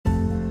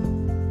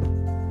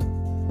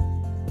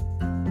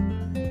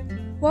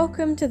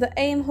Welcome to the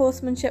AIM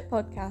Horsemanship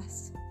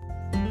podcast.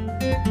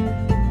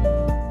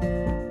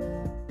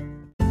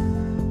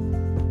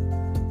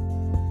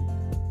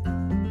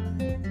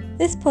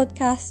 This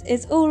podcast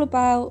is all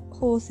about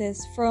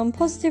horses, from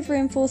positive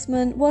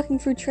reinforcement, working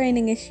through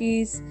training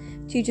issues,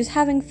 to just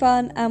having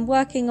fun and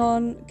working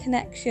on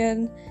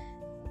connection.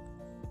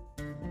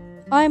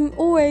 I'm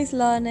always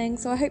learning,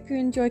 so I hope you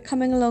enjoy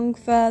coming along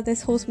for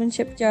this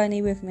horsemanship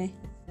journey with me.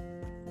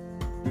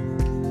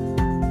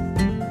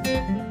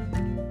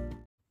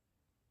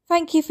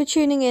 Thank you for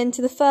tuning in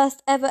to the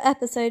first ever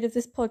episode of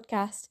this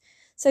podcast.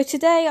 So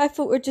today I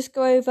thought we'd just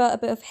go over a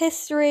bit of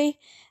history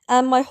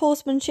and my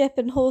horsemanship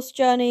and horse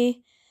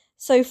journey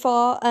so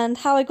far and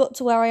how I got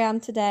to where I am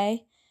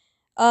today,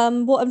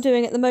 what I'm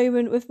doing at the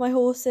moment with my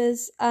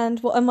horses and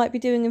what I might be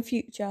doing in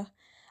future.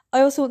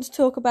 I also want to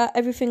talk about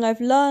everything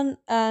I've learned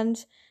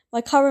and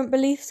my current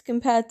beliefs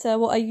compared to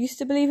what I used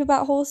to believe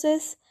about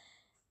horses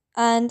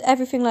and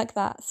everything like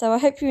that. So I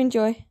hope you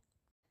enjoy.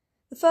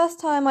 The first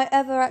time I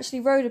ever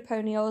actually rode a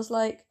pony, I was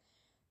like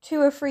 2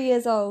 or 3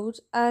 years old,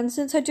 and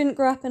since I didn't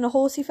grow up in a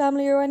horsey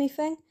family or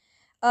anything,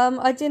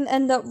 I didn't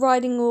end up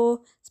riding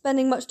or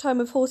spending much time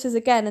with horses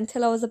again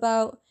until I was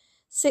about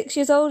 6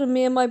 years old, and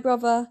me and my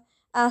brother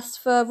asked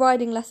for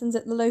riding lessons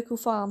at the local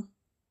farm.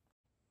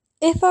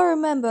 If I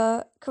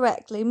remember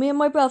correctly, me and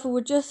my brother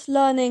were just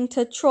learning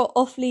to trot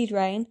off lead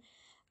rein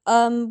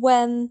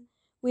when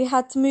we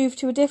had to move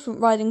to a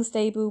different riding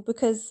stable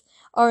because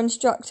our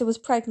instructor was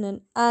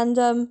pregnant, and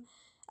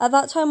at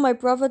that time, my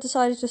brother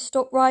decided to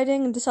stop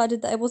riding and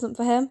decided that it wasn't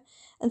for him.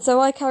 And so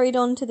I carried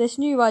on to this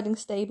new riding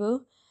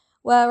stable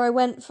where I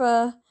went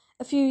for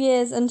a few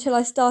years until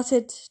I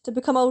started to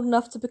become old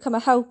enough to become a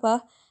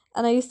helper.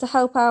 And I used to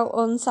help out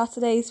on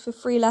Saturdays for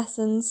free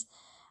lessons.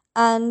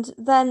 And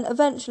then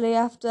eventually,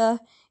 after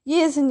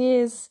years and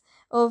years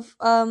of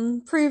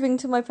proving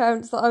to my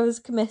parents that I was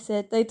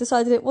committed, they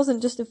decided it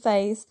wasn't just a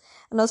phase.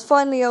 And I was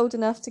finally old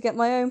enough to get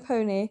my own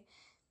pony.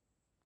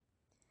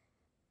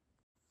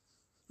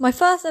 My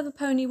first ever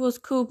pony was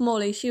called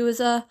Molly. She was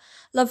a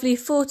lovely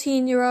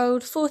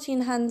 14-year-old,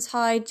 14 hands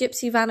high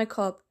gypsy Vanna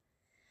cob.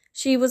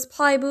 She was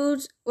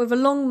piebald with a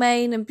long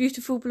mane and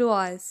beautiful blue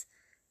eyes.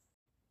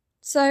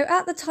 So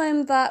at the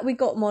time that we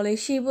got Molly,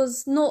 she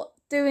was not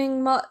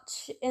doing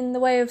much in the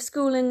way of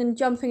schooling and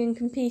jumping and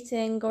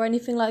competing or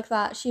anything like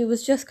that. She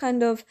was just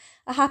kind of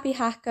a happy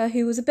hacker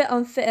who was a bit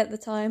unfit at the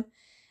time.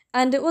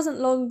 And it wasn't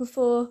long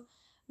before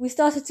we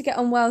started to get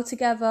on well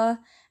together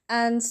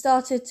and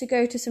started to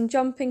go to some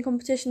jumping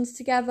competitions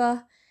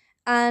together.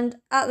 And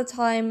at the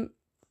time,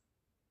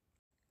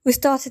 we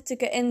started to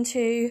get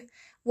into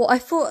what I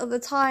thought at the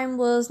time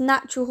was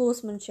natural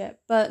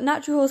horsemanship. But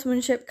natural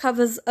horsemanship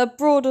covers a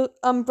broad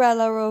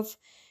umbrella of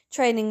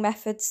training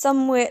methods,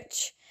 some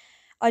which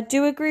I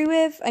do agree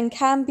with and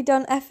can be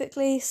done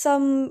ethically.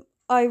 Some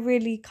I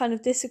really kind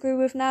of disagree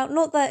with now.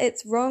 Not that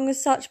it's wrong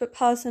as such, but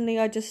personally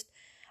I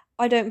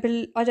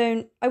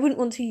wouldn't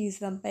want to use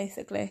them,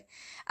 basically,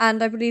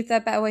 and I believe there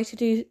are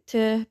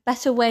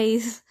better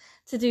ways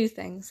to do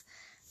things.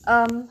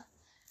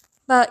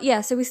 But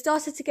yeah, so we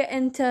started to get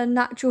into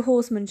natural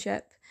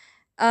horsemanship,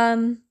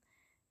 and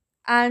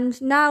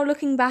now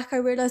looking back, I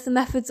realised the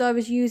methods I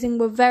was using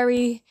were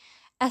very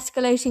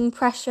escalating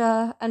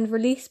pressure and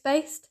release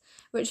based,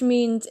 which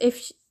means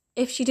if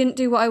she didn't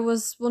do what I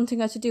was wanting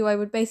her to do, I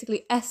would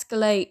basically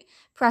escalate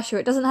pressure.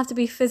 It doesn't have to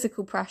be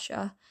physical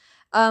pressure.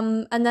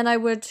 And then I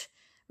would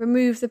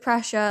remove the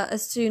pressure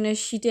as soon as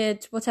she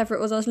did whatever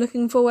it was I was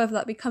looking for, whether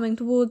that be coming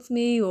towards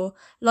me or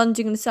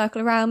lunging in a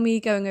circle around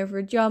me, going over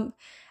a jump.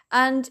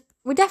 And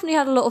we definitely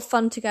had a lot of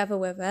fun together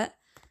with it.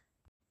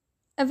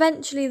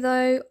 Eventually,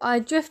 though, I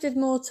drifted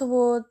more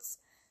towards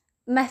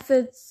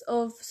methods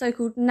of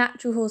so-called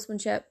natural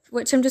horsemanship,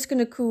 which I'm just going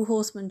to call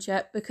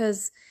horsemanship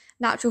because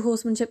natural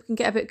horsemanship can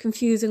get a bit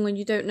confusing when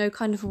you don't know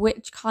kind of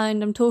which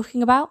kind I'm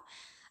talking about.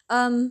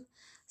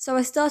 So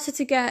I started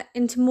to get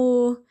into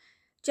more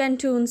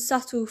gentle and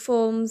subtle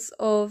forms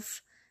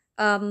of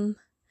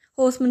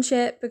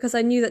horsemanship because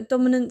I knew that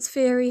dominance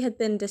theory had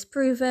been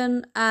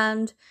disproven,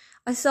 and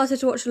I started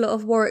to watch a lot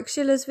of Warwick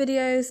Schiller's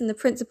videos and the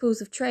principles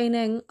of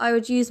training. I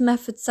would use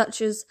methods such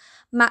as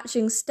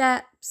matching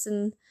steps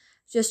and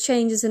just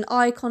changes in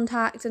eye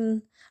contact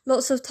and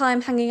lots of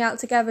time hanging out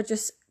together,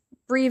 just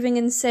breathing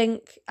in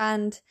sync,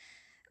 and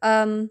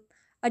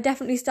I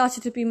definitely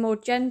started to be more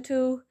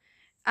gentle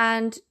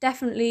and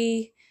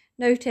definitely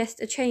noticed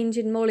a change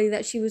in Molly,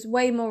 that she was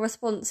way more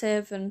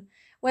responsive and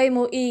way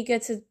more eager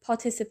to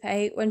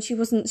participate when she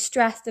wasn't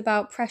stressed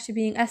about pressure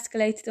being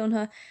escalated on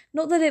her.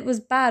 Not that it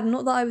was bad,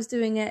 not that I was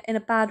doing it in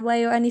a bad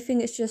way or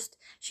anything, it's just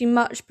she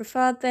much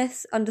preferred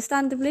this,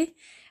 understandably.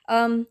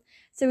 So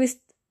we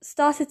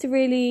started to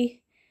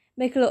really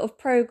make a lot of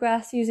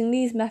progress using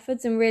these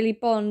methods and really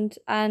bond,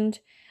 and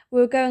we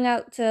were going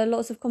out to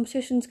lots of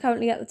competitions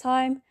currently at the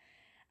time.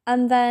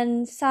 And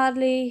then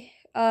sadly,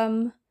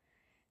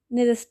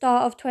 near the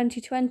start of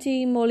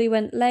 2020, Molly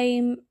went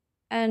lame,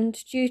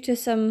 and due to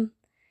some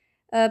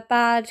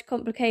bad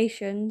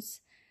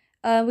complications,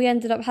 we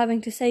ended up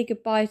having to say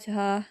goodbye to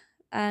her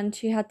and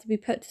she had to be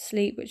put to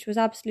sleep, which was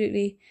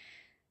absolutely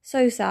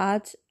so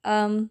sad.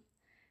 So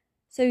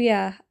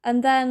yeah,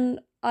 and then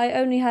I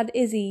only had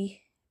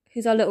Izzy,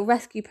 who's our little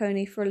rescue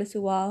pony, for a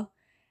little while,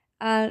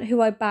 and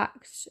who I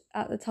backed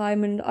at the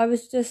time, and I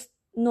was just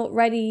not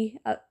ready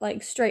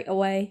straight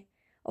away,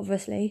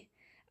 obviously,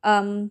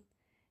 to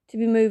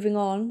be moving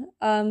on.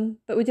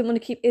 But we didn't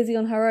want to keep Izzy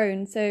on her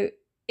own, so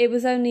it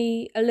was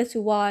only a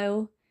little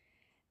while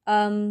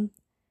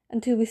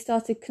until we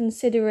started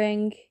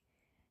considering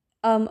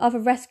other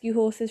rescue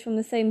horses from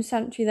the same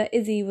sanctuary that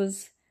Izzy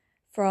was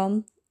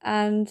from.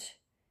 And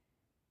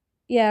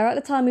yeah, at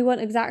the time we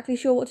weren't exactly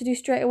sure what to do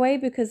straight away,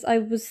 because I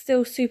was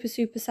still super,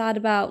 super sad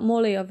about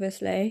Molly,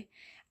 obviously.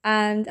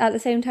 And at the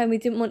same time, we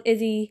didn't want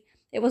Izzy,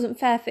 it wasn't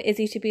fair for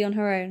Izzy to be on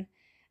her own.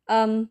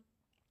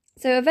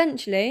 So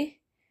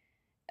eventually,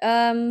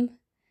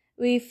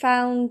 we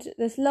found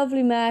this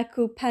lovely mare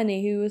called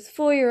Penny, who was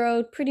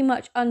 4-year-old, pretty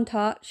much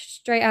untouched,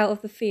 straight out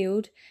of the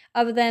field,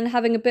 other than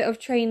having a bit of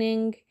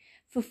training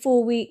for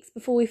 4 weeks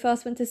before we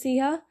first went to see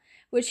her,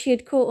 which she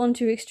had caught on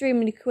to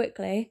extremely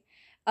quickly.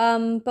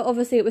 But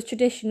obviously it was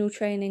traditional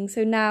training,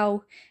 so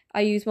now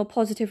I use more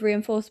positive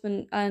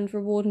reinforcement and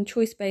reward and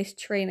choice-based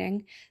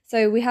training.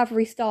 So we have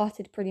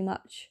restarted pretty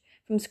much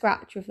from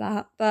scratch with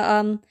that.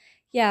 But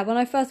yeah, when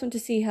I first went to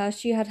see her,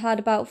 she had had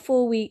about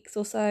 4 weeks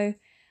or so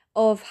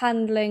of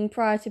handling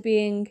prior to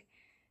being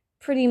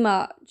pretty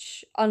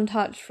much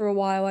untouched for a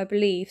while, I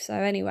believe. So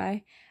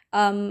anyway,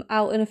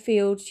 out in a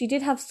field, she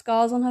did have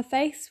scars on her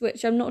face,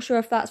 which I'm not sure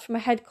if that's from a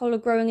head collar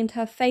growing into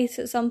her face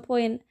at some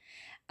point.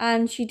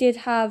 And she did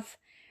have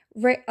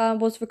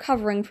was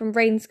recovering from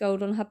rain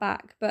scald on her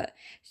back, but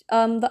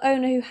the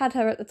owner who had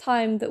her at the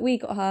time that we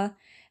got her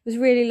was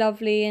really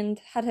lovely and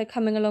had her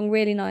coming along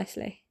really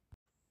nicely.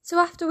 So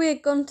after we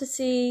had gone to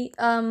see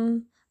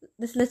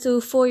this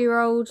little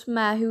 4-year-old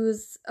mare who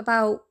was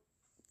about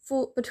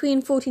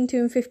between 14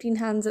 and 15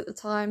 hands at the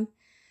time,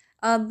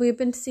 we had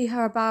been to see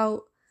her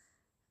about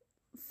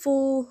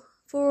 4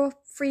 or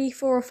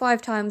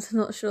 5 times, I'm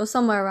not sure,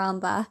 somewhere around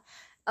there.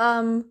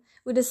 I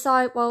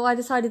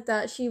decided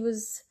that she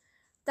was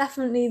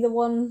definitely the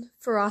one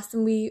for us,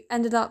 and we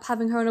ended up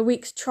having her on a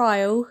week's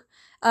trial.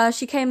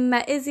 She came and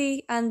met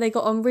Izzy, and they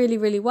got on really,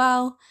 really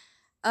well.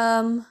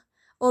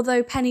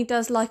 Although Penny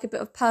does like a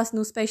bit of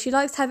personal space, she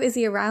likes to have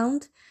Izzy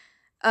around,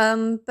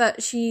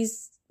 but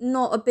she's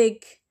not a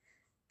big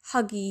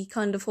huggy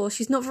kind of horse.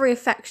 She's not very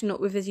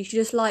affectionate with Izzy. She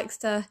just likes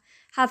to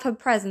have her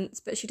presence,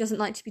 but she doesn't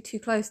like to be too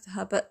close to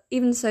her. But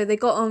even so, they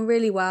got on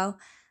really well,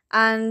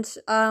 and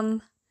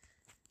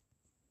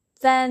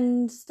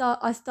then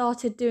I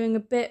started doing a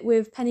bit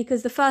with Penny,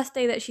 because the first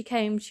day that she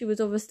came, she was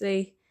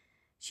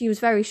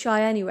very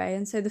shy anyway,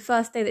 and so the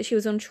first day that she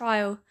was on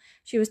trial,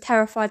 she was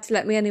terrified to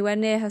let me anywhere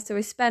near her. So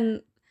I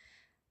spent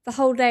the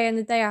whole day and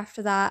the day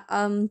after that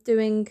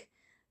doing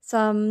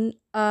some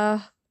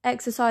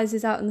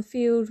exercises out in the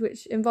field,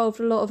 which involved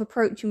a lot of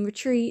approach and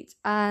retreat,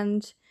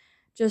 and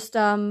just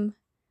like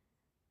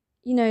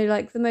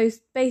the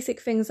most basic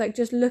things, like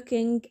just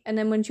looking, and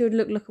then when she would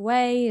look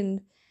away,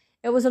 and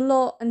it was a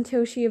lot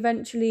until she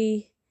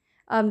eventually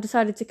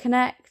decided to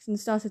connect and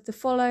started to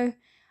follow.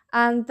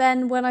 And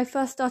then when I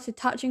first started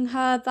touching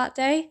her that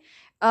day,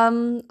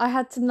 I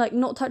had to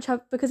not touch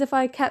her, because if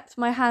I kept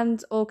my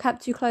hand or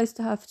kept too close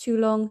to her for too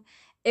long,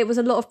 it was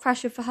a lot of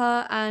pressure for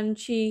her, and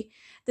she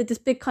did this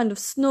big kind of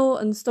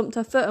snort and stomped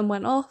her foot and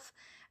went off.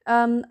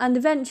 And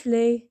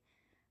eventually,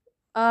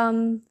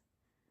 with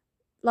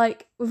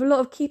a lot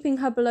of keeping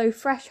her below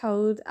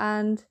threshold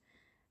and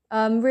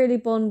really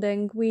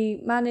bonding,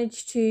 we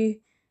managed to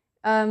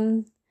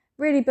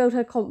really build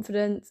her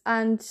confidence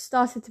and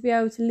started to be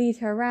able to lead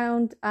her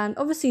around. And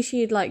obviously she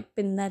had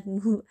been led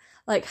and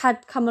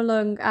had come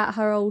along at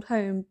her old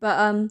home,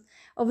 but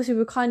obviously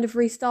we're kind of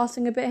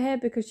restarting a bit here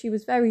because she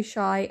was very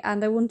shy,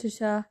 and I wanted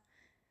to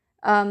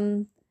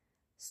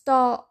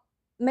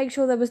make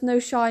sure there was no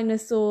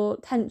shyness or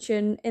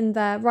tension in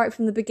there right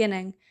from the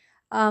beginning,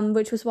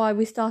 which was why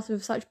we started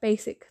with such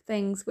basic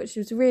things, which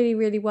was really,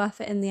 really worth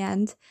it in the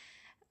end.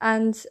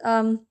 And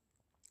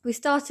we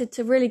started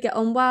to really get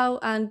on well,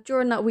 and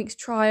during that week's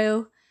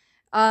trial,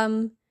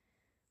 the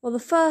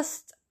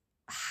first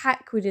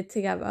hack we did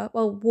together,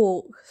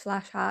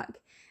 walk/hack,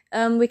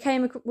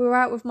 we were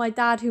out with my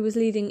dad, who was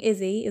leading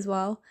Izzy as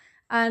well,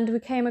 and we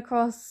came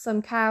across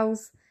some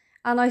cows,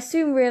 and I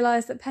soon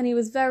realised that Penny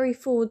was very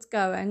forwards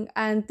going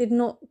and did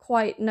not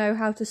quite know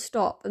how to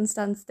stop and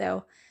stand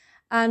still.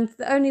 And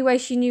the only way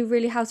she knew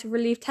really how to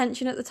relieve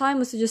tension at the time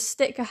was to just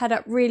stick her head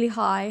up really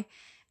high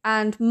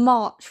and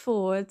march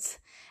forwards.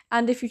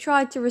 And if you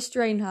tried to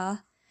restrain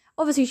her,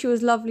 obviously she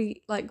was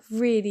lovely,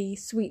 really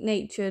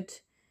sweet-natured,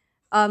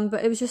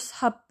 but it was just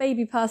her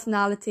baby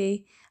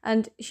personality,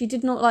 and she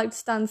did not like to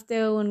stand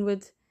still, and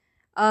would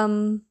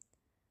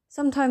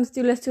sometimes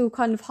do little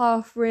kind of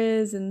half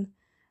rears and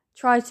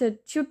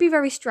she would be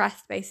very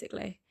stressed,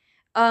 basically,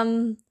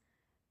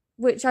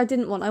 which I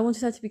didn't want. I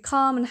wanted her to be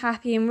calm and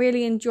happy and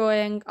really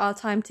enjoying our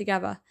time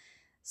together.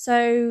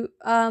 So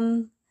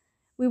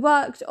we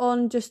worked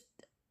on just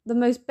the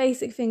most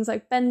basic things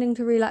like bending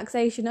to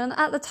relaxation. And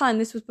at the time,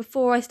 this was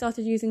before I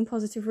started using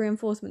positive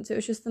reinforcement, so it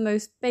was just the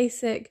most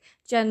basic,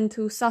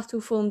 gentle, subtle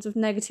forms of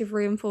negative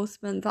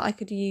reinforcement that I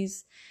could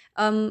use,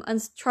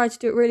 and try to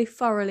do it really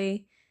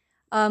thoroughly.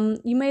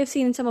 You may have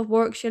seen in some of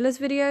Warwick Schiller's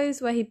videos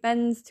where he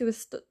bends to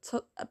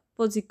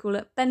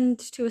bend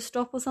to a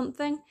stop or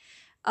something,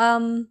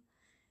 and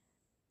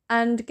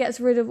gets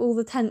rid of all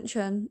the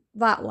tension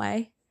that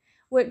way,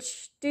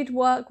 which did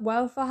work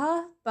well for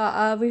her,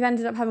 but we've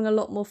ended up having a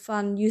lot more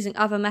fun using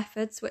other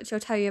methods, which I'll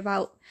tell you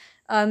about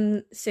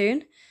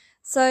soon.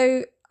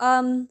 So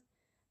the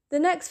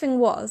next thing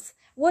was,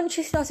 once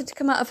she started to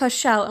come out of her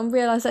shell and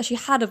realise that she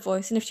had a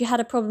voice, and if she had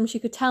a problem she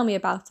could tell me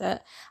about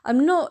it.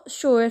 I'm not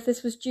sure if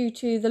this was due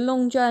to the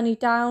long journey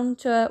down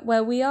to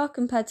where we are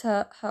compared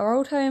to her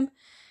old home,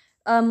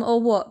 or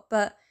what,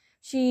 but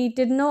she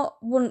did not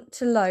want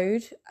to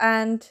load,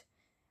 and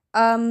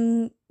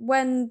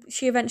when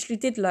she eventually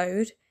did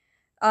load,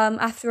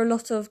 after a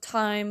lot of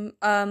time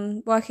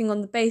working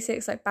on the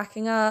basics like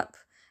backing up,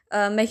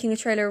 making the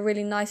trailer a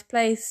really nice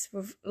place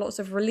with lots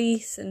of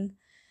release and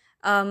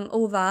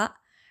all that,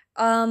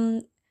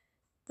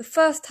 the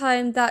first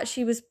time that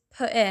she was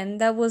put in,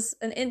 there was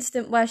an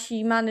incident where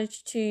she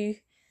managed to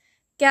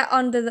get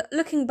under the...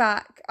 Looking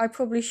back, I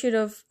probably should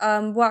have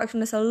worked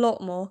on this a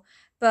lot more,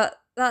 but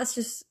that's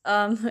just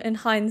in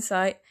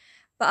hindsight.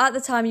 But at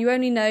the time, you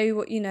only know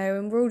what you know,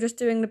 and we're all just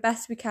doing the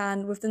best we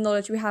can with the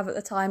knowledge we have at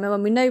the time. And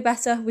when we know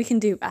better, we can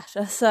do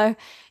better. So,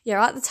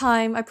 yeah, at the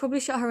time, I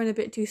probably shut her in a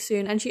bit too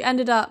soon. And she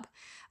ended up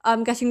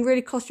getting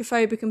really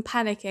claustrophobic and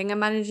panicking and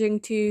managing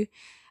to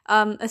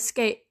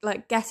escape,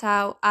 like get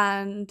out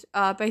and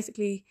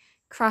basically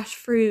crash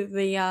through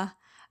the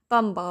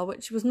bum bar,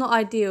 which was not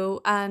ideal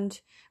and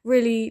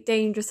really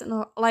dangerous.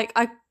 And like,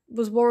 I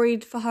was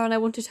worried for her and I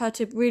wanted her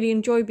to really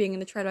enjoy being in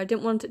the trailer. I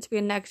didn't want it to be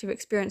a negative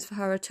experience for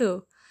her at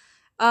all.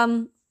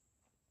 And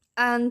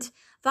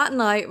that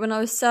night when I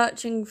was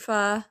searching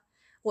for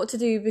what to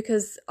do,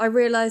 because I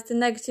realised the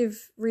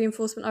negative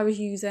reinforcement I was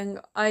using,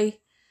 I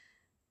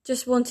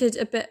just wanted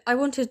I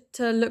wanted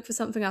to look for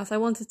something else. I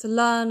wanted to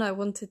learn, I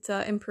wanted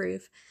to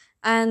improve.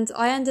 And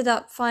I ended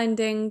up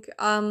finding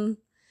an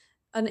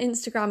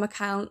Instagram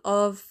account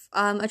of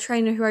a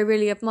trainer who I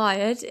really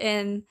admired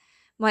in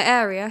my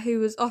area, who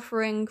was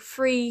offering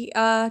free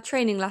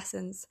training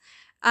lessons.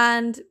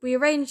 And we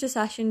arranged a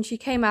session. She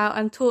came out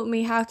and taught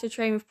me how to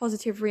train with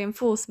positive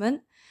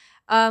reinforcement,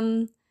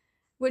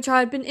 which I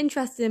had been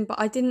interested in, but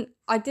I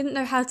didn't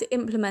know how to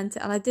implement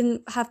it, and I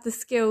didn't have the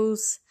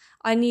skills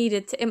I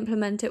needed to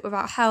implement it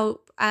without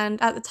help.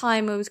 And at the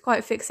time, I was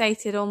quite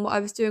fixated on what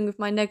I was doing with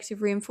my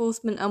negative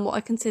reinforcement and what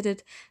I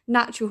considered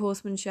natural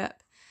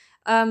horsemanship.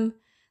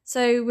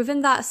 So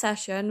within that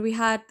session, we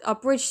had our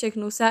bridge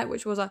signal set,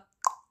 which was a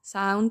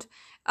sound.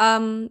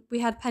 We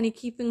had Penny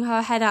keeping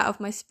her head out of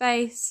my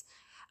space.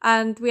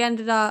 And we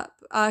ended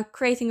up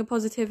creating a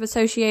positive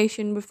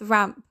association with the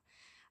ramp.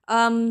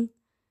 And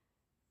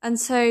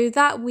so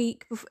that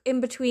week, in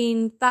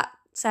between that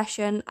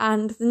session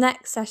and the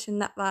next session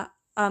that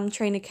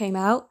trainer came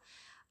out,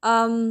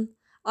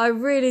 I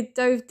really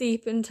dove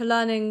deep into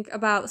learning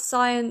about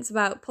science,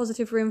 about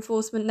positive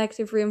reinforcement,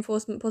 negative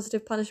reinforcement,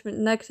 positive punishment,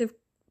 negative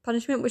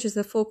punishment, which is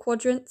the 4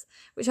 quadrants,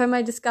 which I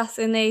may discuss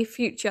in a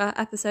future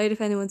episode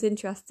if anyone's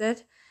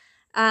interested.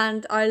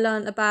 And I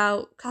learned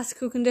about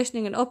classical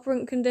conditioning and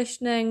operant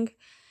conditioning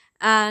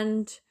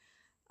and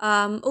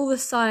all the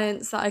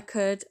science that I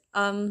could.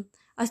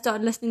 I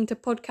started listening to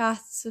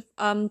podcasts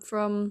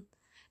from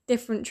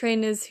different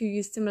trainers who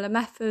use similar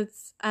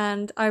methods,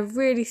 and I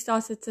really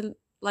started to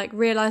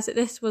realise that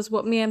this was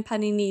what me and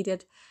Penny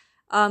needed.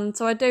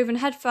 So I dove in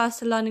headfirst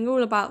to learning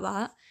all about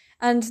that.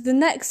 And the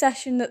next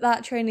session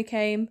that trainer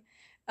came,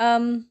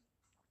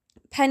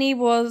 Penny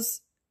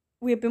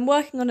we had been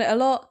working on it a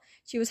lot.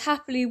 She was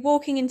happily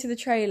walking into the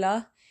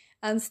trailer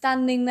and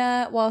standing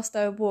there whilst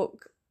I would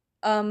walk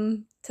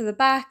to the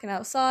back and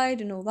outside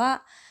and all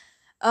that.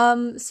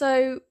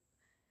 So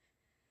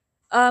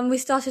we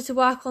started to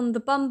work on the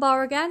bum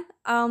bar again,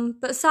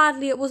 but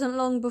sadly it wasn't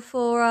long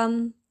before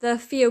the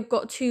field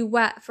got too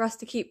wet for us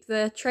to keep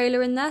the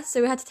trailer in there,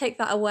 so we had to take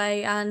that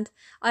away, and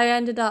I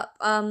ended up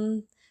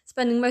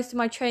spending most of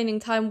my training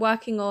time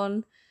working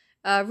on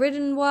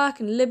ridden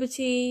work and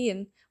liberty.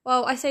 And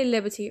well, I say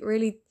liberty,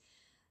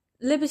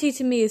 liberty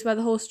to me is where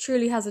the horse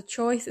truly has a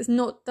choice.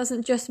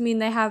 Doesn't just mean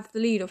they have the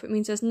lead off. It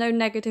means there's no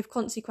negative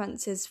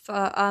consequences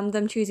for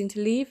them choosing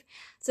to leave.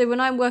 So when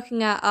I'm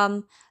working at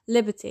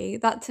liberty,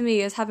 that to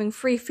me is having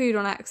free food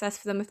on access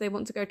for them if they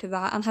want to go to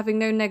that, and having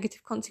no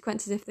negative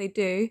consequences if they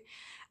do.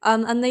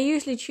 And they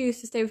usually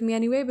choose to stay with me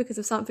anyway because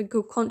of something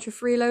called contra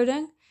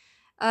freeloading,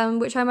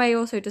 which I may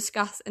also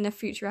discuss in a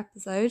future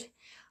episode.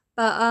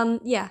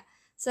 But yeah.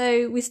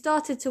 So we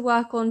started to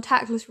work on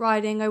tactless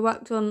riding. I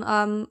worked on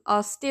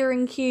our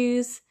steering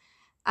cues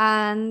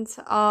and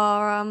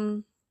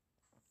our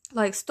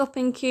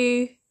stopping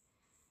cue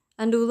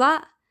and all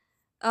that.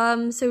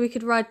 So we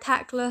could ride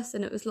tactless,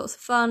 and it was lots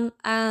of fun.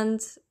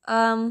 And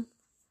at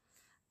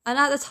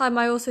the time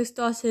I also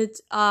started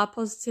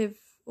positive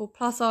or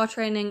plus R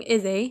training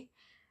Izzy,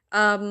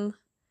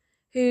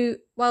 who,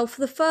 well,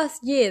 for the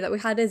first year that we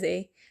had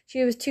Izzy,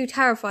 she was too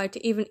terrified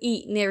to even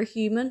eat near a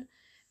human.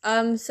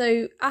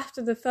 So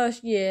after the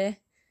first year,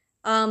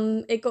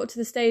 it got to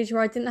the stage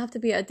where I didn't have to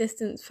be at a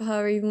distance for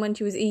her even when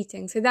she was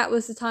eating. So that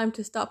was the time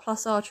to start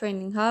 +R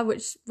training her,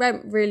 which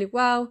went really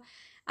well.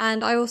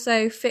 And I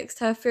also fixed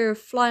her fear of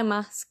fly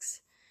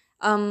masks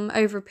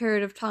over a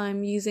period of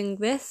time using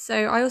this.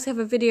 So I also have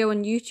a video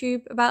on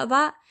YouTube about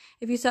that.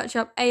 If you search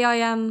up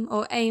AIM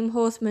or AIM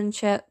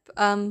Horsemanship,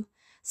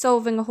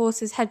 solving a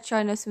horse's head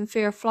shyness and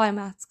fear of fly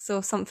masks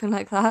or something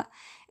like that,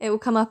 it will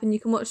come up and you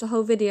can watch the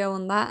whole video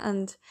on that,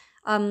 and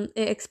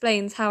it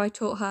explains how I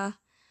taught her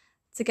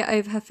to get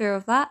over her fear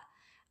of that,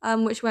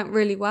 which went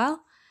really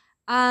well.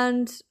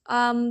 And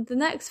the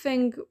next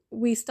thing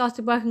we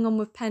started working on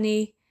with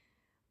Penny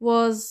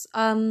was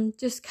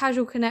just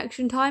casual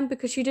connection time,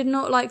 because she did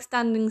not like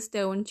standing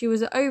still, and she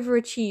was an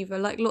overachiever,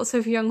 like lots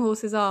of young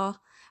horses are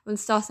when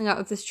starting out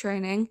with this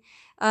training.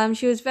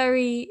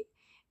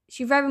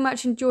 She very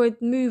much enjoyed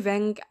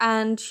moving,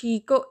 and she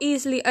got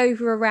easily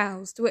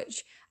over-aroused,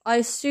 which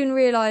I soon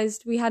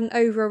realised we had an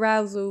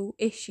over-arousal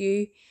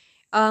issue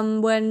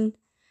when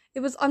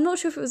I'm not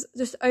sure if it was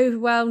just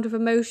overwhelmed with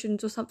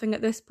emotions or something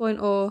at this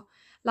point, or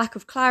lack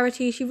of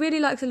clarity. She really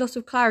likes a lot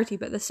of clarity,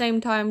 but at the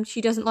same time,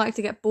 she doesn't like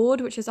to get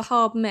bored, which is a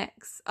hard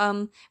mix,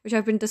 which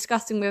I've been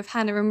discussing with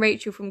Hannah and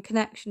Rachel from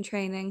Connection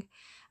Training,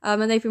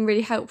 and they've been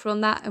really helpful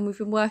on that, and we've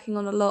been working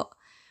on a lot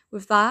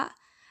with that.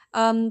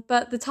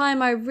 But the time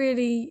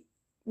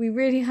we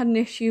really had an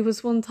issue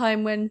was one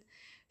time when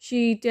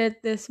she did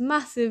this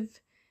massive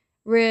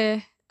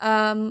rear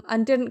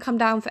and didn't come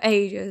down for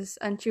ages,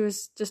 and she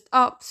was just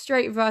up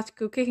straight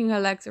vertical, kicking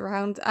her legs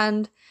around,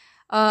 and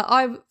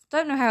I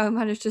don't know how I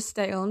managed to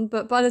stay on,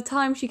 but by the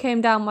time she came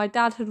down, my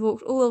dad had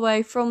walked all the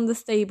way from the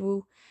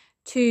stable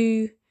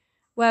to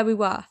where we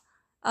were.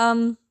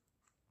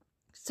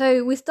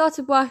 So we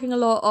started working a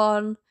lot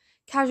on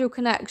casual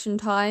connection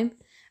time,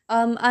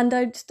 and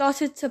I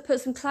started to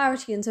put some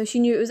clarity in, so she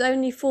knew it was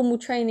only formal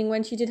training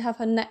when she did have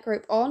her neck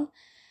rope on.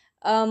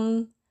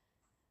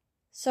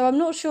 So I'm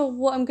not sure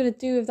what I'm going to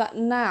do with that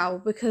now,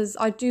 because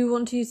I do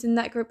want to use the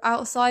neck rope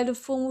outside of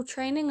formal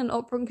training and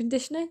operant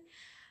conditioning.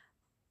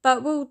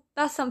 But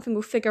that's something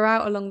we'll figure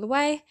out along the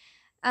way.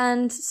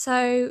 And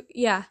so,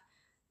 yeah.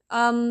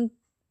 So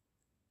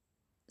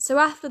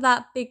after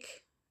that big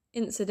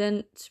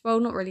incident, well,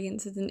 not really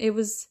incident, it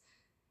was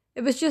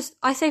just,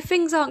 I say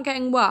things aren't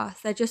getting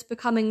worse, they're just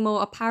becoming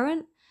more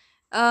apparent.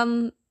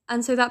 And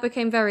so that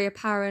became very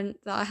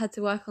apparent that I had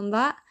to work on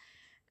that.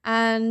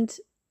 And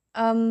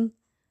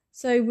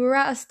so we were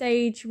at a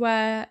stage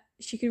where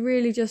she could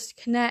really just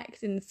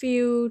connect in the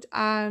field,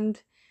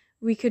 and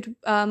we could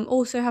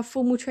also have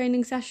formal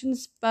training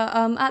sessions. But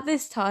at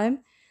this time,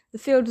 the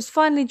field was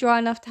finally dry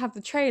enough to have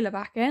the trailer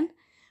back in,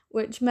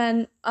 which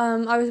meant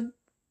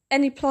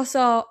any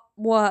 +R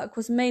work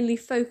was mainly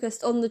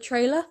focused on the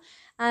trailer,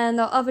 and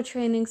our other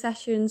training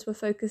sessions were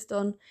focused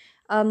on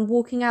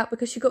walking out,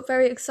 because she got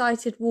very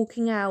excited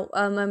walking out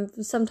and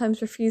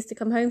sometimes refused to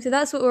come home. So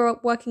that's what we're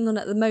working on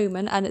at the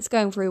moment, and it's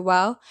going very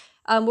well.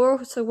 We're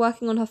also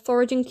working on her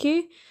foraging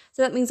cue,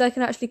 so that means I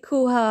can actually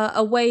call her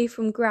away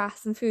from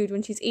grass and food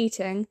when she's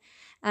eating,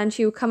 and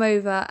she will come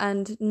over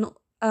and not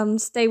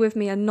stay with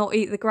me and not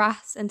eat the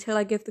grass until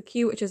I give the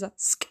cue, which is a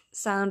sk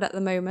sound at the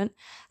moment.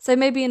 So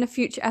maybe in a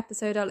future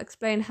episode I'll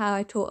explain how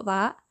I taught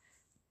that.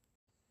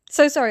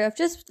 So sorry, I've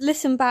just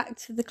listened back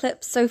to the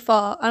clips so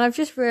far, and I've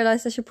just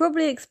realised I should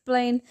probably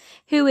explain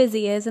who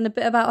Izzy is and a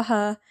bit about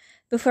her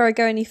before I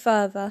go any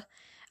further.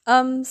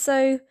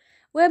 So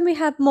when we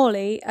had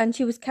Molly and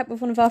she was kept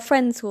with one of our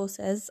friend's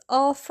horses,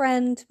 our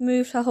friend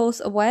moved her horse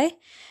away,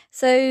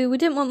 so we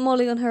didn't want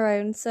Molly on her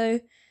own, so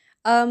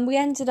we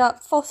ended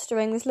up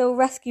fostering this little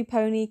rescue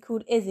pony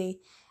called Izzy.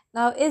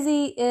 Now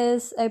Izzy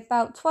is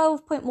about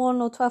 12.1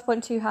 or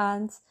 12.2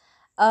 hands.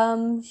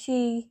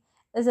 She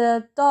is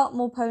a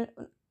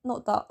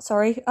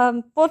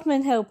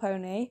Bodmin Hill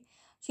pony.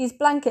 She's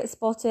blanket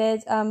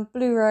spotted,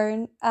 blue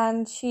roan,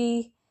 and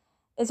she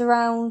is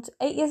around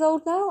 8 years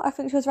old now. I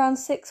think she was around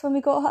 6 when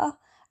we got her.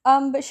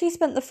 But she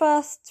spent the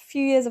first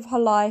few years of her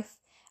life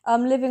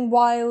living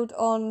wild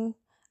on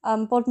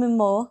Bodmin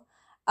Moor.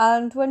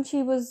 And when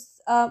she was,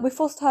 we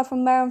fostered her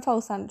from Mare and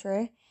Foal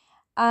Sanctuary.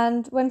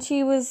 And when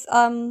she was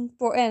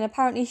brought in,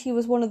 apparently she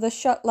was one of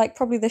the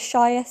probably the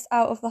shyest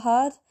out of the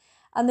herd.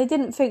 And they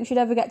didn't think she'd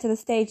ever get to the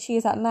stage she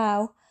is at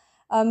now,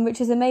 which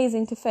is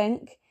amazing to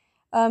think.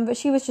 But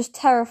she was just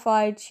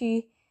terrified.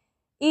 She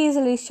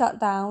easily shut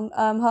down.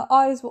 Her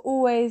eyes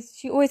were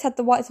she always had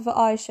the whites of her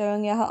eyes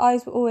showing. Yeah, her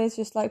eyes were always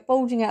just like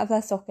bulging out of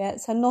their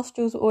sockets. Her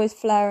nostrils were always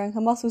flaring.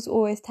 Her muscles were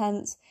always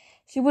tense.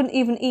 She wouldn't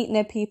even eat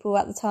near people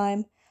at the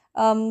time.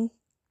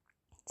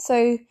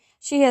 So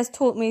she has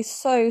taught me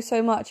so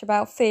much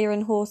about fear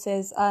in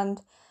horses and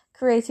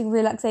creating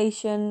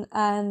relaxation,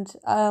 and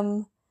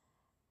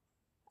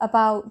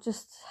about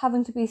just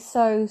having to be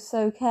so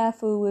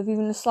careful with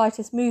even the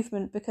slightest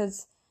movement,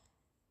 because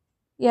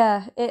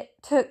yeah, it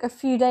took a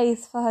few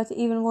days for her to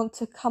even want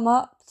to come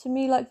up to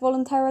me like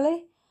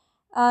voluntarily.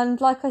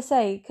 And like I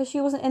say, because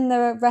she wasn't in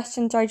the rest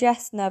and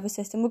digest nervous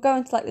system, we'll go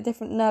into like the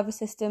different nervous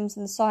systems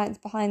and the science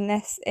behind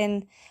this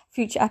in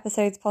future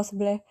episodes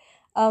possibly.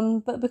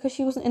 But because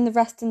she wasn't in the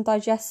rest and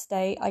digest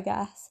state, I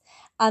guess,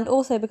 and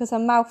also because her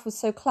mouth was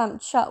so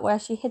clamped shut where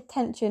she hid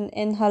tension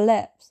in her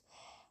lips,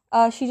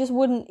 she just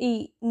wouldn't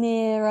eat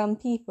near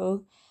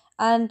people.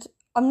 And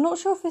I'm not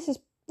sure if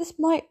this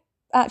might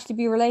actually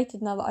be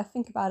related now that I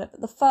think about it,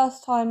 but the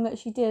first time that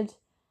she did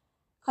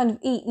kind of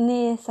eat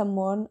near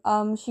someone,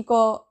 she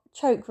got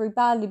choked very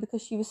badly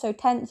because she was so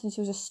tense and she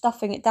was just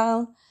stuffing it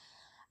down.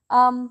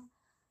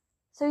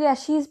 So yeah,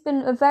 she's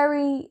been a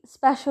very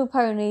special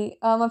pony.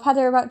 I've had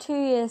her about 2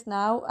 years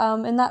now.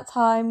 In that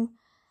time,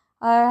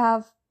 I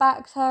have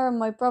backed her, and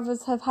my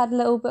brothers have had a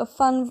little bit of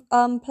fun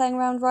playing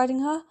around riding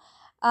her.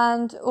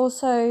 And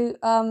also,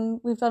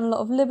 we've done a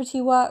lot of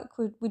liberty work.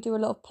 We do a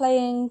lot of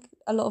playing,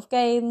 a lot of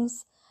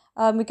games.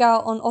 We go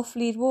out on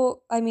off-lead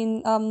walk.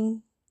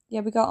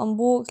 we go out on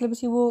walks,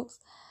 liberty walks,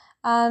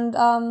 and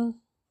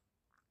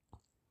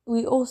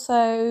we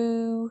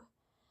also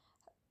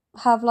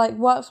have like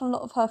worked on a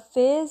lot of her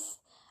fears.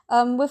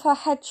 With her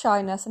head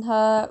shyness and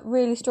her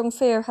really strong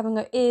fear of having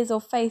her ears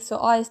or face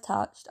or eyes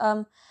touched.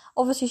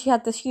 Obviously she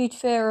had this huge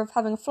fear of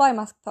having a fly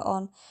mask put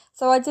on.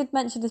 So I did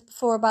mention this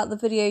before about the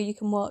video you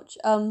can watch.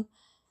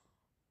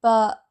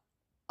 But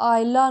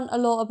I learned a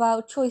lot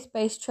about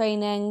choice-based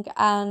training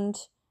and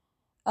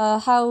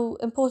how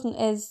important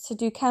it is to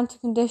do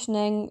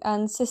counter-conditioning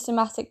and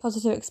systematic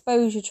positive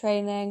exposure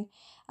training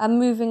and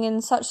moving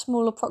in such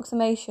small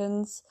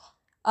approximations,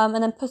 and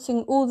then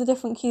putting all the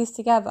different cues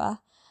together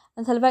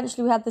until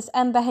eventually we had this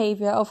end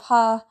behaviour of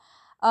her,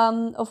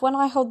 of when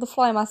I hold the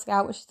fly mask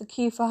out, which is the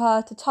cue for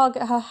her to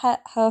target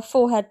her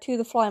forehead to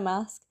the fly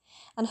mask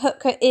and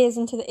hook her ears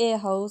into the ear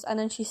holes, and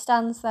then she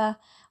stands there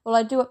while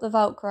I do up the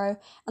Velcro.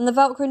 And the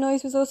Velcro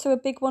noise was also a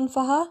big one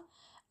for her.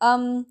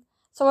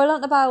 So I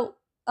learnt about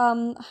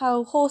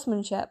how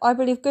horsemanship, I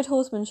believe good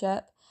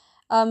horsemanship,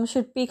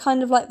 should be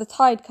kind of like the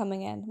tide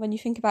coming in when you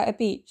think about a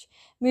beach,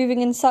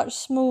 moving in such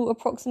small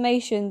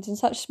approximations and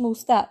such small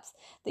steps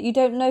that you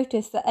don't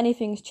notice that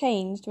anything's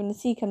changed when the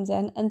sea comes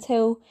in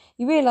until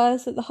you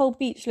realise that the whole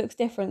beach looks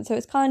different. So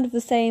it's kind of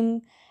the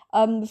same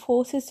with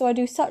horses. So I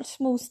do such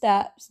small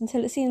steps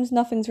until it seems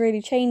nothing's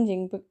really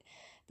changing, but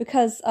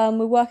because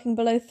we're working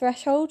below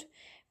threshold,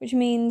 which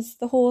means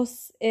the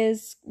horse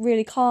is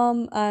really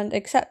calm and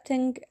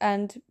accepting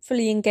and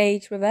fully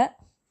engaged with it,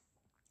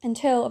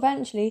 until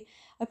eventually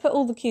I put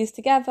all the cues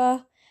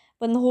together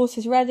when the horse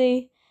is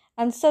ready,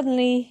 and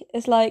suddenly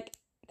it's like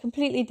a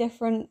completely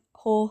different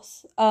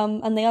horse,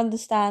 and they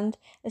understand.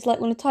 It's like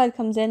when the tide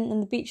comes in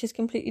and the beach is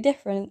completely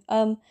different,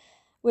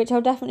 which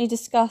I'll definitely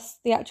discuss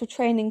the actual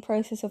training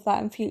process of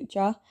that in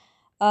future.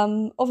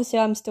 Obviously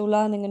I'm still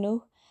learning and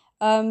all,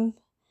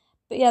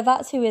 but yeah,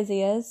 that's who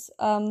Izzy is.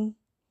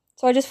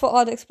 So I just thought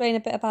I'd explain a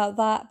bit about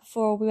that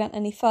before we went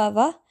any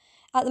further.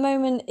 At the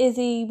moment,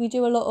 Izzy, we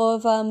do a lot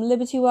of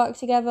liberty work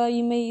together.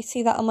 You may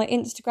see that on my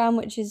Instagram,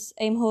 which is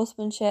Aim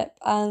Horsemanship,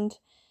 and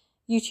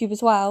YouTube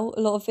as well.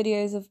 A lot of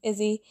videos of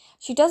Izzy.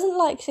 She doesn't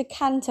like to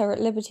canter at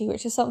liberty,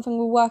 which is something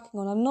we're working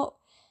on.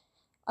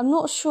 I'm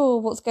not sure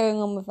what's going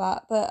on with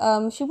that,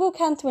 but she will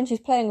canter when she's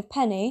playing with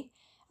Penny,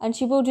 and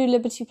she will do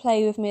liberty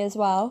play with me as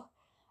well.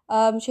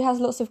 She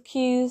has lots of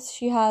cues.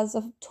 She has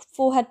a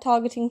forehead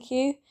targeting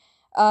cue.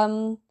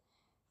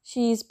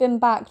 She's been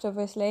backed,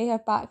 obviously.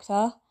 I've backed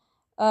her.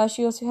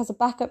 She also has a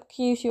backup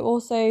cue. She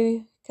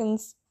also can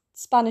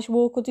Spanish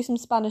walk or do some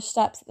Spanish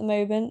steps at the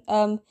moment.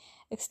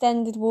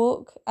 Extended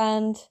walk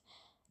and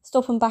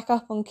stop and back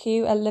up on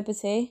cue at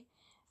liberty.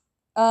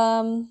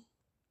 So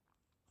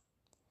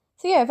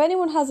yeah, if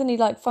anyone has any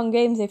like fun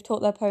games they've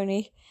taught their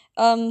pony,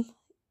 that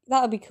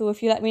would be cool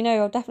if you let me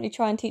know. I'll definitely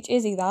try and teach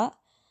Izzy that,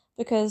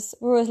 because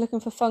we're always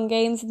looking for fun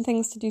games and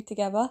things to do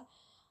together.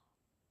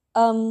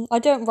 I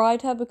don't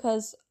ride her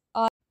because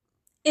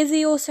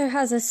Izzy also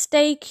has a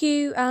stay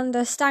cue and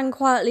a stand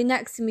quietly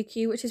next to me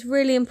cue, which is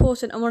really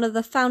important and one of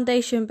the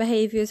foundation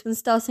behaviours when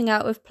starting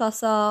out with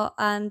Plus R.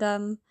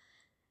 And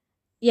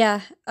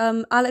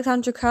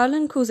Alexandra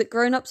Curlin calls it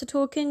grown-ups are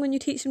talking, when you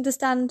teach them to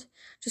stand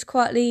just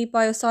quietly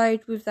by your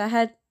side with their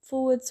head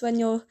forwards when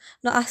you're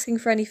not asking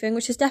for anything,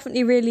 which is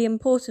definitely really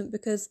important,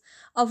 because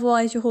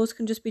otherwise your horse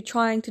can just be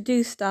trying to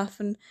do stuff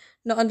and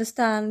not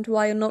understand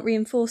why you're not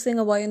reinforcing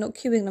or why you're not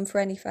cueing them for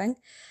anything.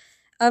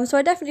 So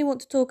I definitely want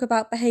to talk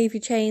about behaviour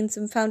chains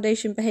and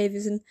foundation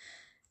behaviours and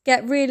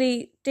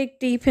dig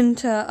deep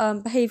into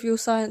behavioural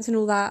science and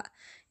all that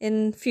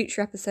in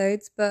future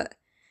episodes. But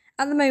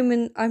at the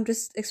moment, I'm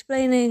just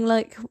explaining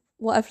like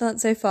what I've learnt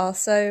so far.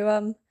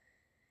 So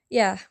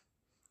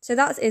so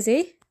that's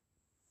Izzy.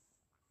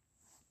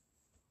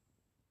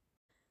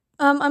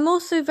 I'm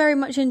also very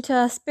much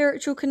into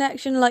spiritual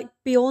connection, like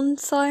beyond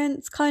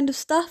science kind of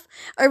stuff.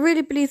 I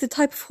really believe the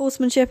type of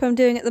horsemanship I'm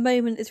doing at the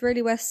moment is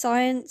really where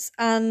science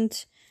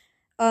and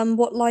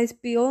what lies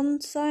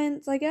beyond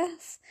science, I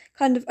guess,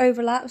 kind of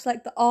overlaps.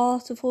 Like the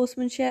art of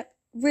horsemanship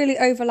really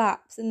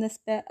overlaps in this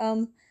bit.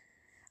 I'm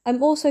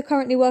also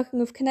currently working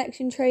with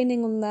connection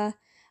training on the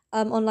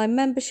online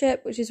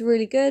membership, which is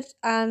really good,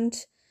 and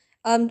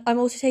I'm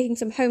also taking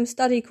some home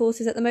study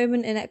courses at the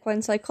moment in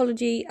equine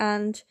psychology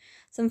and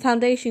some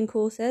foundation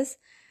courses.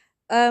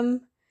 So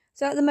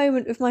at the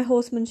moment with my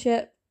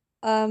horsemanship,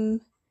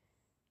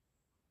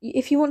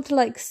 if you want to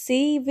like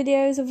see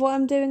videos of what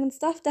I'm doing and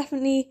stuff,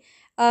 definitely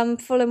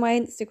follow my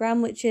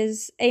Instagram, which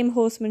is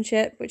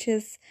aimhorsemanship, which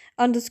is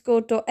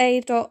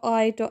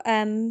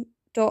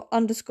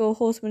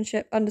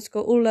 _a.i.m._horsemanship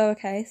all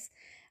lowercase.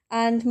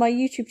 And my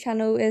YouTube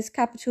channel is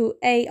capital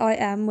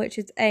AIM, which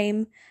is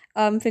aim,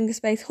 finger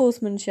space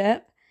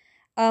horsemanship.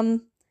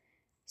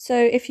 So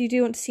if you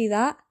do want to see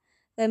that,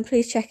 then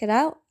please check it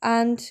out.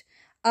 And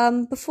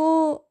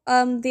before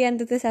the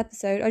end of this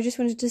episode, I just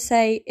wanted to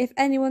say, if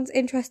anyone's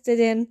interested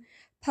in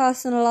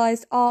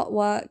personalised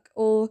artwork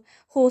or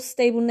horse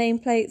stable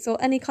nameplates or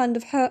any kind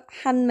of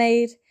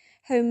handmade,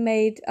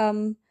 homemade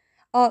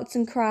arts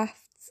and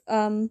crafts,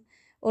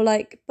 or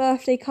like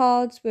birthday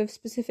cards with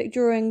specific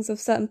drawings of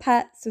certain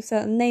pets with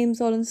certain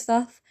names on and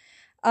stuff,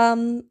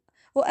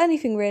 or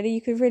anything really, you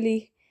could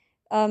really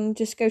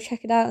just go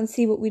check it out and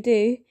see what we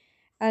do.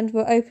 And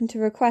we're open to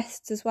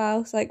requests as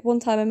well. So like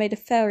one time I made a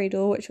fairy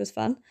door, which was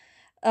fun.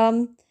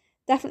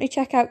 Definitely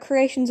check out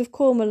Creations of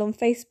Cornwall on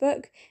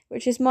Facebook,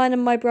 which is mine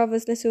and my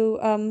brother's little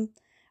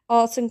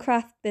arts and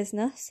craft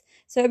business.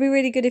 So it'd be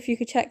really good if you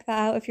could check that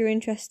out if you're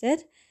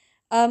interested.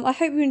 I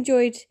hope you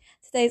enjoyed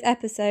today's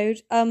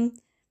episode.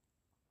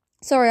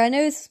 Sorry, I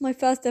know this is my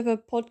first ever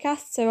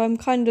podcast, so I'm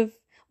kind of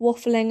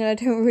waffling and I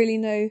don't really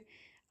know.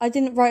 I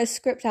didn't write a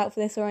script out for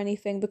this or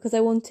anything because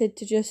I wanted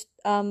to just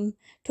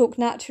talk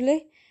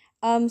naturally.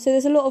 So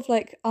there's a lot of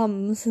like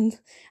and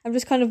I'm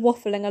just kind of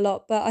waffling a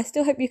lot, but I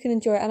still hope you can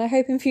enjoy it, and I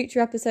hope in future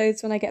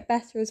episodes when I get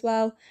better as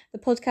well, the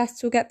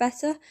podcasts will get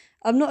better.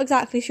 I'm not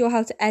exactly sure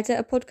how to edit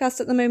a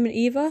podcast at the moment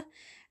either.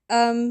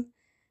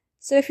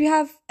 So if you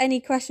have any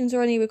questions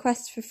or any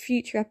requests for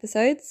future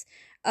episodes,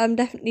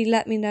 definitely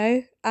let me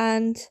know.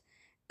 And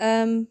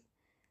so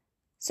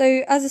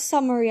as a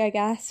summary, I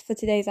guess, for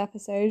today's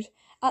episode,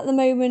 at the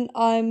moment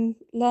I'm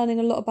learning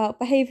a lot about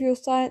behavioural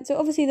science. So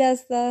obviously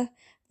there's the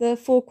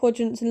 4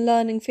 quadrants and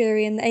learning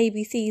theory and the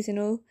ABCs and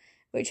all,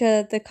 which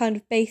are the kind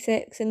of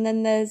basics, and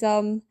then there's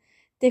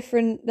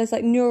there's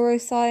like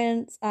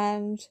neuroscience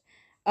and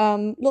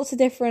lots of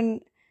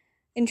different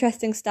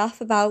interesting stuff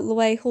about the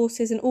way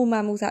horses and all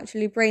mammals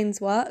actually brains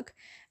work.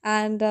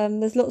 And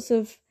there's lots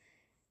of,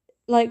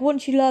 like,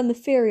 once you learn the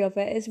theory of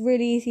it, it's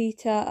really easy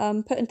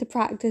to put into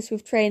practice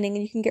with training,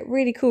 and you can get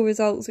really cool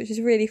results, which is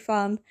really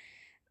fun.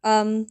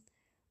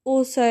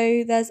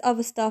 Also there's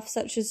other stuff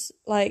such as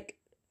like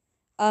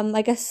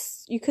I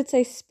guess you could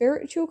say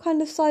spiritual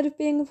kind of side of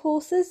being of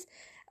horses,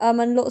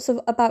 and lots of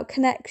about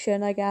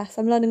connection. I guess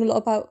I'm learning a lot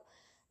about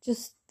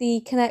just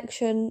the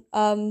connection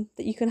that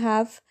you can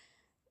have.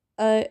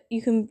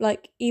 You can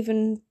like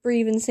even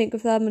breathe in sync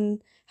with them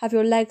and have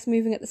your legs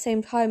moving at the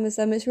same time as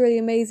them. It's really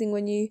amazing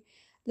when you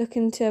look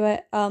into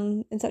it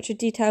in such a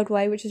detailed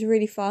way, which is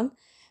really fun.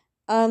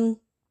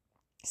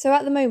 So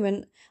at the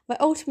moment, my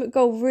ultimate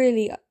goal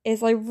really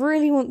is I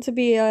really want to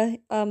be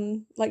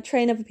like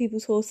train other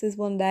people's horses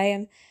one day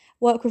and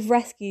work with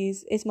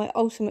rescues is my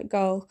ultimate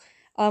goal.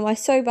 I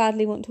so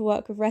badly want to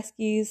work with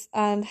rescues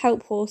and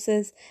help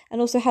horses and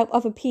also help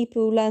other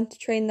people learn to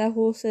train their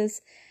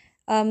horses.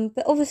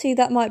 But obviously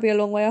that might be a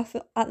long way off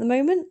at the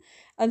moment.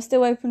 I'm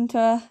still open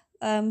to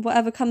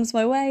whatever comes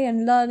my way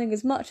and learning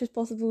as much as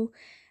possible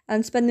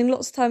and spending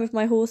lots of time with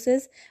my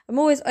horses. I'm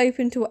always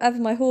open to whatever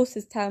my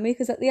horses tell me,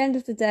 because at the end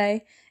of the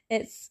day,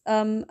 it's,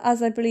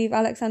 as I believe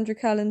Alexandra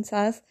Curlin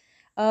says,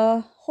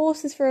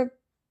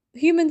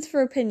 humans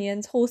for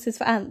opinions, horses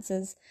for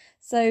answers.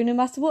 So no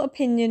matter what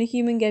opinion a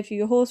human gives you,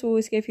 your horse will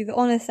always give you the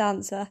honest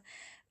answer.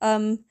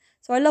 So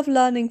I love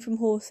learning from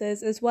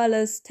horses as well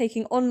as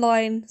taking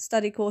online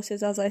study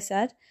courses, as I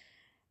said.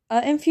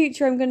 In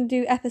future, I'm going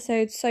to do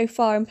episodes. So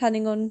far, I'm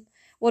planning on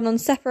one on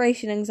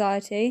separation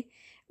anxiety,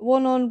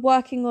 one on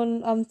working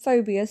on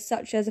phobias,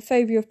 such as a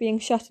phobia of being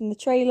shut in the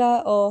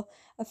trailer or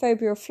a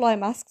phobia of fly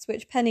masks,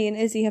 which Penny and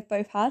Izzy have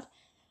both had.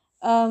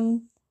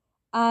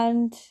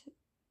 And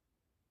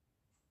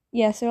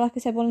yeah, so like I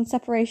said, one on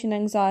separation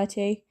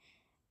anxiety,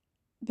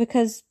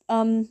 because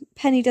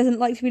Penny doesn't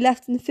like to be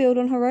left in the field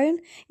on her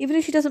own, even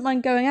if she doesn't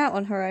mind going out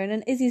on her own,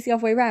 and Izzy's the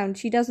other way around.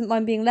 She doesn't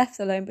mind being left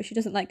alone, but she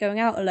doesn't like going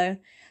out alone.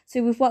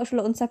 So we've worked a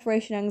lot on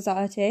separation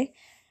anxiety.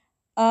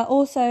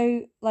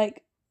 Also,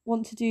 like,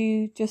 want to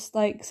do just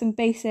like some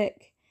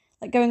basic,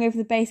 like going over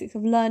the basics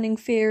of learning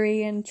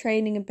theory and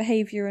training and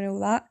behaviour and all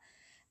that.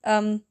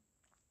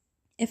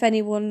 If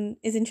anyone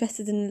is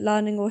interested in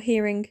learning or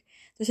hearing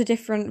just a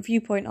different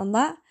viewpoint on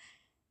that.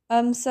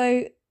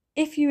 So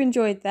if you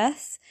enjoyed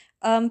this,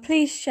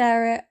 please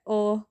share it,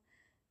 or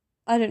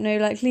I don't know,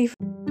 like leave.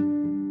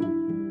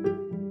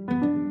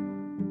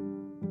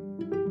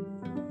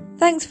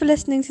 Thank thanks for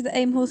listening to the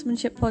AIM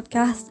Horsemanship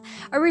podcast.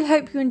 I really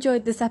hope you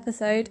enjoyed this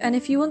episode, and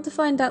if you want to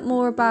find out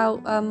more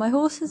about my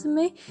horses and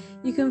me,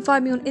 you can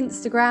find me on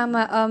Instagram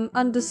at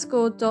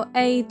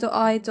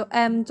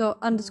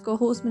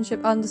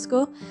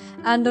 _.a.i.m._horsemanship_,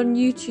 and on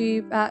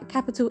YouTube at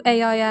capital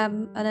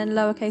AIM and then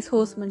lowercase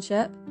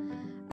horsemanship.